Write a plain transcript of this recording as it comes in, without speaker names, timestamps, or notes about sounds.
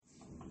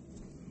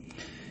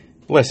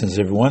Blessings,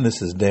 everyone.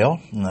 This is Dale,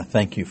 and I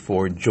thank you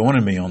for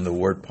joining me on the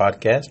Word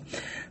Podcast.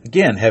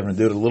 Again, having to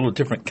do it a little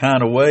different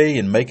kind of way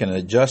and making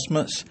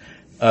adjustments.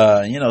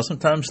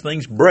 Sometimes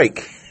things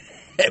break.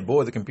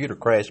 Boy, the computer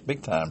crashed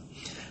big time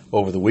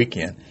over the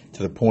weekend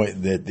to the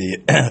point that the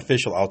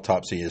official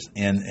autopsy is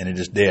in and it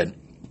is dead.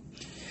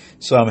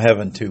 So I'm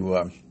having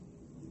to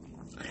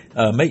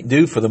make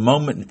do for the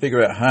moment and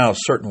figure out how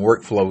certain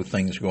workflow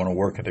things are going to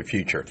work in the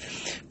future.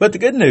 But the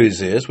good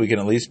news is we can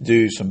at least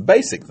do some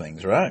basic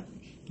things, right?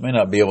 May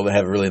not be able to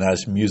have a really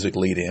nice music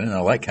lead in and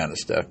all that kind of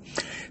stuff.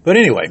 But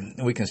anyway,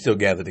 we can still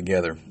gather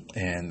together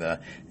and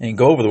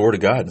go over the Word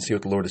of God and see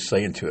what the Lord is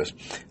saying to us.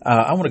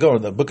 I want to go to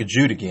the book of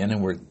Jude again,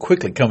 and we're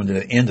quickly coming to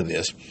the end of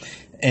this.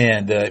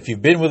 And if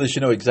you've been with us,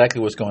 you know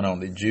exactly what's going on.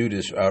 That Jude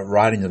is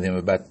writing to them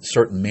about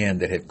certain men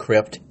that had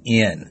crept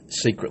in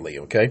secretly,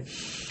 okay?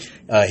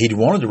 He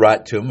wanted to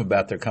write to them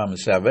about their common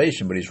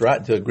salvation, but he's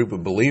writing to a group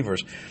of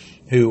believers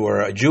who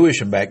are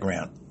Jewish in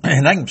background.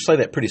 And I can say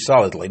that pretty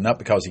solidly, not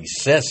because he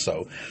says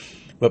so,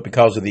 but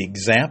because of the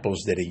examples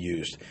that he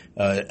used.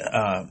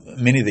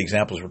 Many of the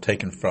examples were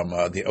taken from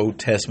the Old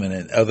Testament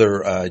and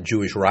other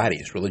Jewish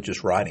writings,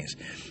 religious writings,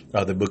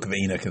 the Book of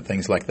Enoch and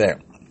things like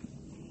that.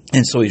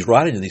 And so he's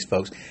writing to these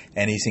folks,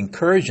 and he's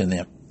encouraging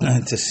them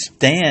to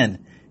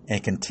stand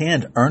and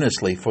contend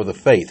earnestly for the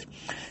faith.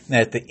 Now,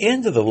 at the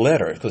end of the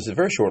letter, because it's a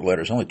very short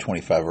letter, it's only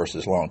 25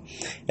 verses long.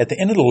 At the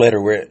end of the letter,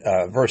 we're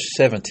at verse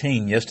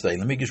 17 yesterday.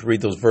 Let me just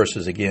read those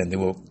verses again, then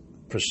we'll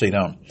proceed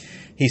on.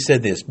 He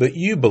said this, "But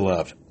you,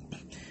 beloved,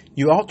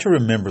 you ought to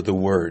remember the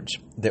words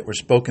that were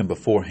spoken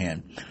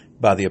beforehand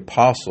by the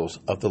apostles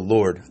of the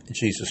Lord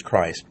Jesus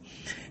Christ,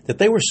 that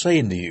they were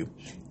saying to you,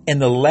 in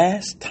the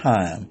last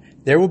time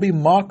there will be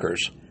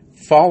mockers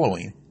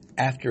following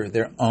after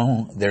their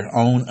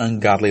own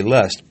ungodly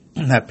lust."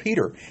 Now,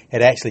 Peter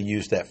had actually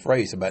used that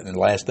phrase about in the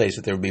last days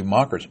that there would be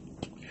mockers.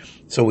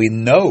 So we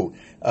know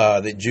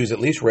that Jude's at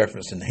least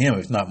referencing him,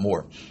 if not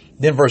more.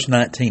 Then verse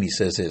 19, he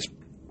says this,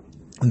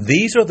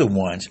 "These are the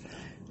ones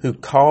who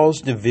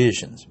cause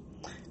divisions,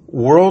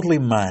 worldly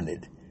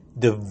minded,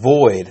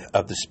 devoid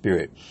of the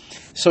Spirit."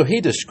 So he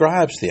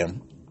describes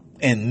them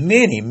in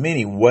many,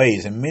 many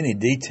ways and many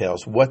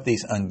details what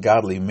these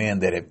ungodly men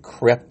that have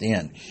crept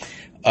in,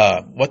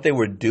 what they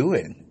were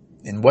doing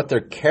and what their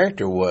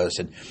character was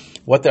and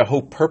what their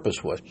whole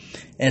purpose was.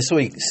 And so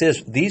he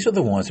says these are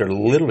the ones that are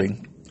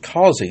literally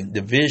causing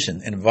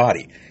division in the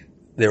body.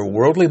 They're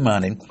worldly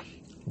minded.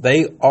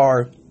 They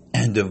are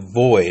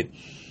devoid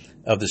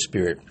of the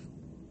Spirit.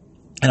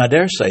 And I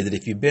dare say that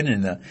if you've been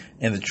in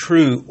the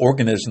true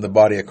organism of the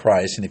body of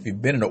Christ, and if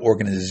you've been in an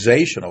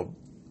organizational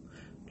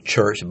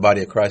church, the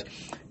body of Christ,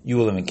 you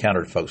will have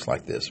encountered folks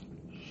like this.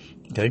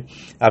 Okay?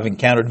 I've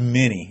encountered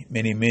many,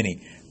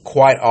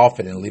 quite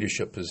often in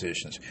leadership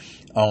positions,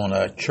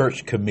 on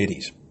church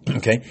committees.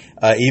 Okay,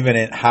 even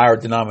in higher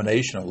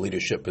denominational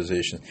leadership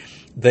positions,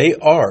 they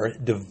are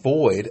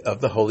devoid of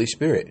the Holy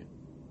Spirit,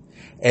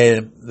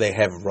 and they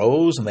have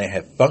roles and they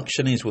have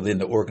functionings within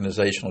the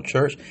organizational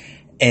church,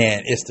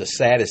 and it's the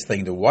saddest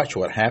thing to watch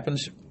what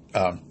happens,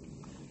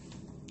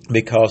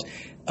 because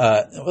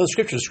the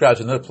Scripture describes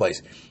in another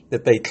place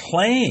that they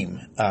claim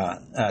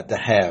to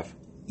have,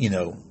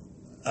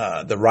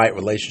 the right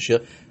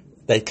relationship.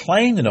 They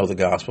claim to know the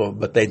gospel,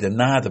 but they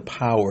deny the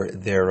power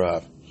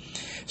thereof.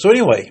 So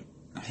anyway,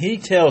 he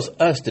tells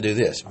us to do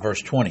this, verse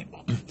 20.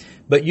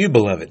 "But you,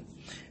 beloved,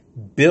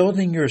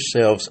 building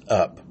yourselves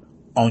up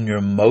on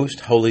your most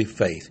holy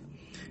faith,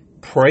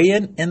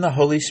 praying in the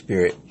Holy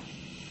Spirit,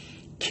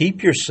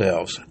 keep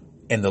yourselves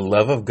in the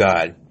love of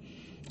God,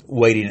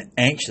 waiting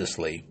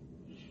anxiously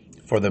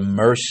for the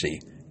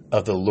mercy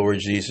of the Lord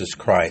Jesus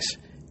Christ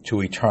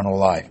to eternal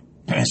life."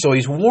 So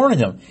he's warning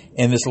them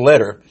in this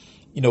letter,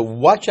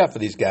 watch out for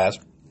these guys.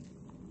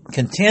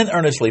 Contend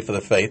earnestly for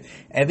the faith,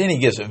 and then he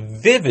gives a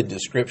vivid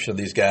description of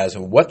these guys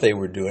and what they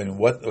were doing and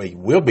what they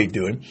will be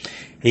doing.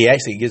 He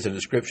actually gives a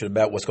description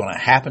about what's going to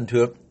happen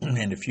to them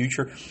in the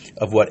future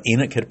of what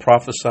Enoch had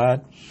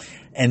prophesied.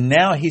 And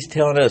now he's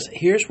telling us,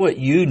 here's what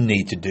you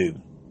need to do,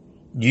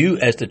 you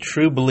as the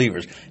true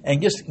believers.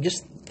 And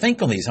just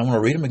think on these. I want to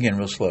read them again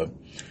real slow.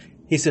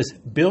 He says,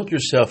 build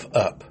yourself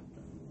up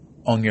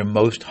on your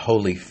most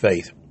holy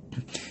faith.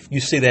 You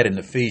see that in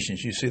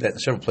Ephesians. You see that in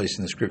several places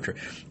in the Scripture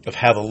of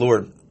how the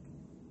Lord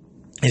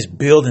is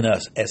building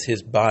us as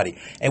His body.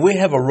 And we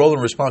have a role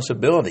and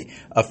responsibility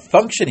of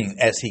functioning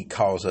as He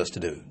calls us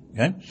to do.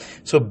 Okay?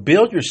 So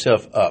build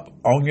yourself up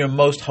on your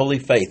most holy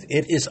faith.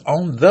 It is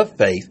on the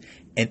faith,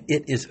 and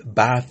it is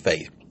by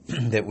faith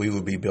that we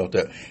will be built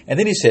up. And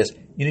then he says,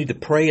 you need to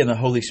pray in the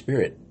Holy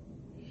Spirit.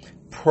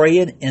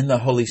 Praying in the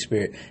Holy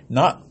Spirit.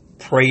 Not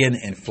praying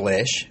in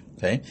flesh.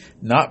 Okay?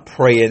 Not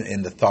praying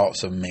in the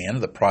thoughts of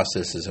man, the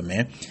processes of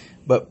man,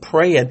 but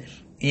praying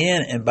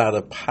in and by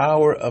the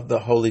power of the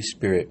Holy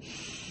Spirit.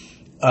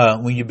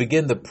 When you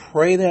begin to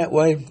pray that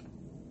way,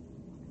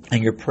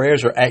 and your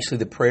prayers are actually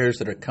the prayers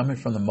that are coming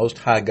from the Most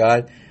High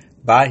God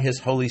by His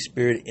Holy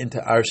Spirit into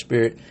our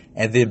spirit,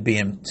 and then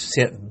being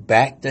sent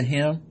back to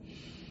Him,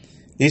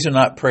 These are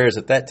not prayers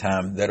at that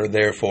time that are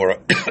there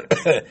for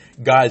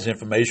God's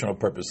informational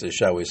purposes,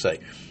 shall we say.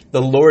 The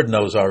Lord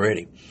knows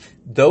already.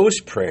 Those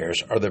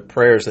prayers are the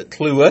prayers that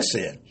clue us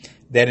in,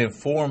 that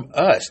inform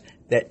us,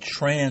 that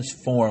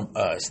transform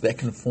us, that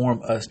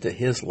conform us to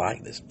His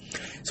likeness.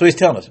 So He's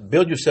telling us,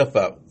 build yourself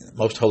up,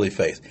 most holy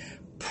faith.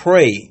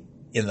 Pray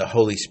in the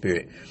Holy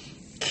Spirit.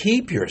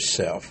 Keep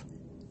yourself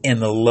in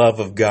the love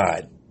of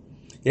God.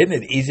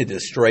 Isn't it easy to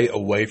stray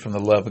away from the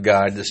love of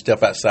God, to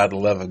step outside the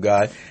love of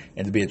God,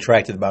 and to be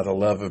attracted by the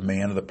love of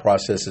man or the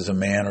processes of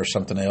man or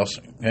something else?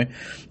 Okay?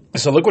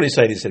 So look what He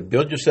said. He said,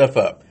 build yourself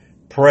up.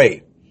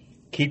 Pray.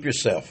 Keep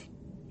yourself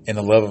in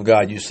the love of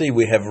God. You see,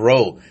 we have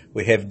role,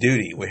 we have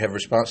duty, we have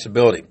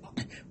responsibility.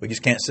 We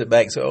just can't sit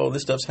back and say, oh,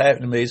 this stuff's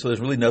happened to me, so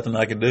there's really nothing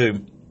I can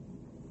do.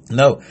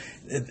 No,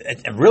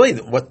 really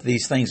what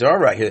these things are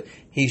right here,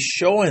 He's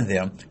showing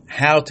them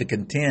how to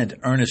contend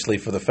earnestly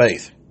for the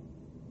faith.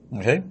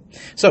 Okay?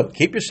 So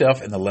keep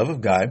yourself in the love of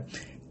God,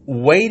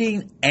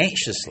 waiting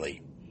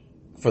anxiously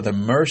for the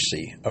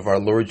mercy of our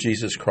Lord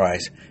Jesus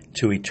Christ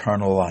to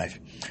eternal life.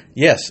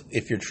 Yes,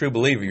 if you're a true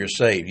believer, you're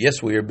saved.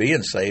 Yes, we are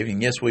being saved,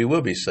 and yes, we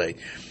will be saved.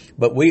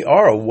 But we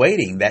are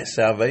awaiting that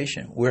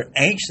salvation. We're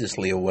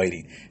anxiously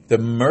awaiting the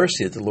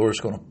mercy that the Lord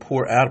is going to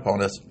pour out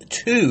upon us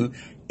to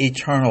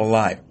eternal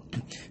life.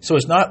 So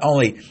it's not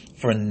only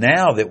for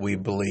now that we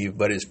believe,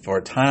 but it's for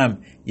a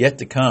time yet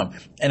to come.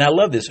 And I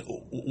love this,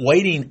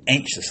 waiting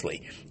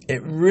anxiously.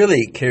 It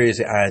really carries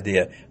the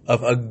idea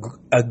of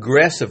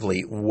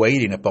aggressively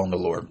waiting upon the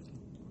Lord.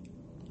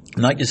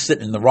 Not just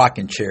sitting in the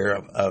rocking chair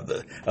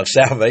of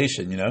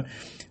salvation,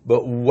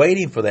 but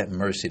waiting for that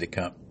mercy to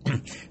come.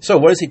 So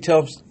what does He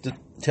tell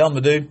them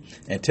to do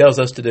and tells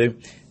us to do?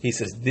 He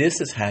says,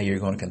 this is how you're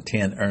going to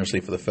contend earnestly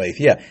for the faith.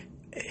 Yeah,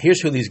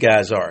 here's who these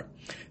guys are.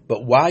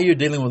 But while you're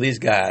dealing with these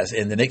guys,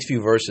 in the next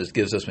few verses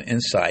gives us an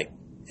insight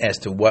as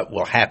to what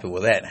will happen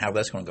with that and how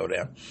that's going to go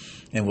down.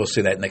 And we'll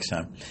see that next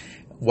time.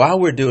 While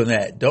we're doing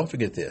that, don't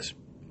forget this.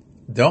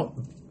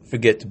 Don't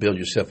forget to build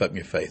yourself up in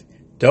your faith.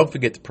 Don't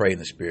forget to pray in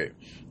the Spirit.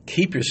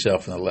 Keep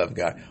yourself in the love of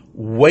God.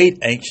 Wait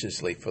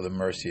anxiously for the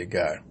mercy of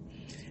God.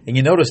 And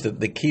you notice that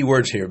the key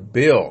words here,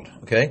 build,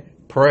 okay?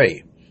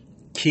 Pray,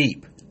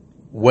 keep,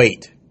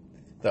 wait.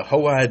 The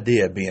whole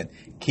idea being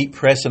keep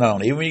pressing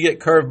on. Even when you get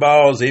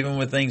curveballs, even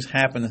when things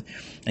happen and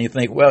you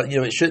think, well,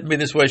 it shouldn't be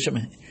this way.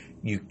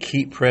 You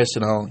keep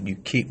pressing on. You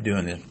keep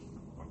doing it.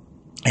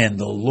 And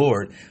the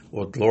Lord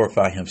will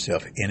glorify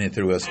Himself in and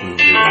through us. We will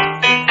do it.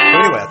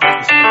 Anyway, I thank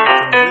you so much.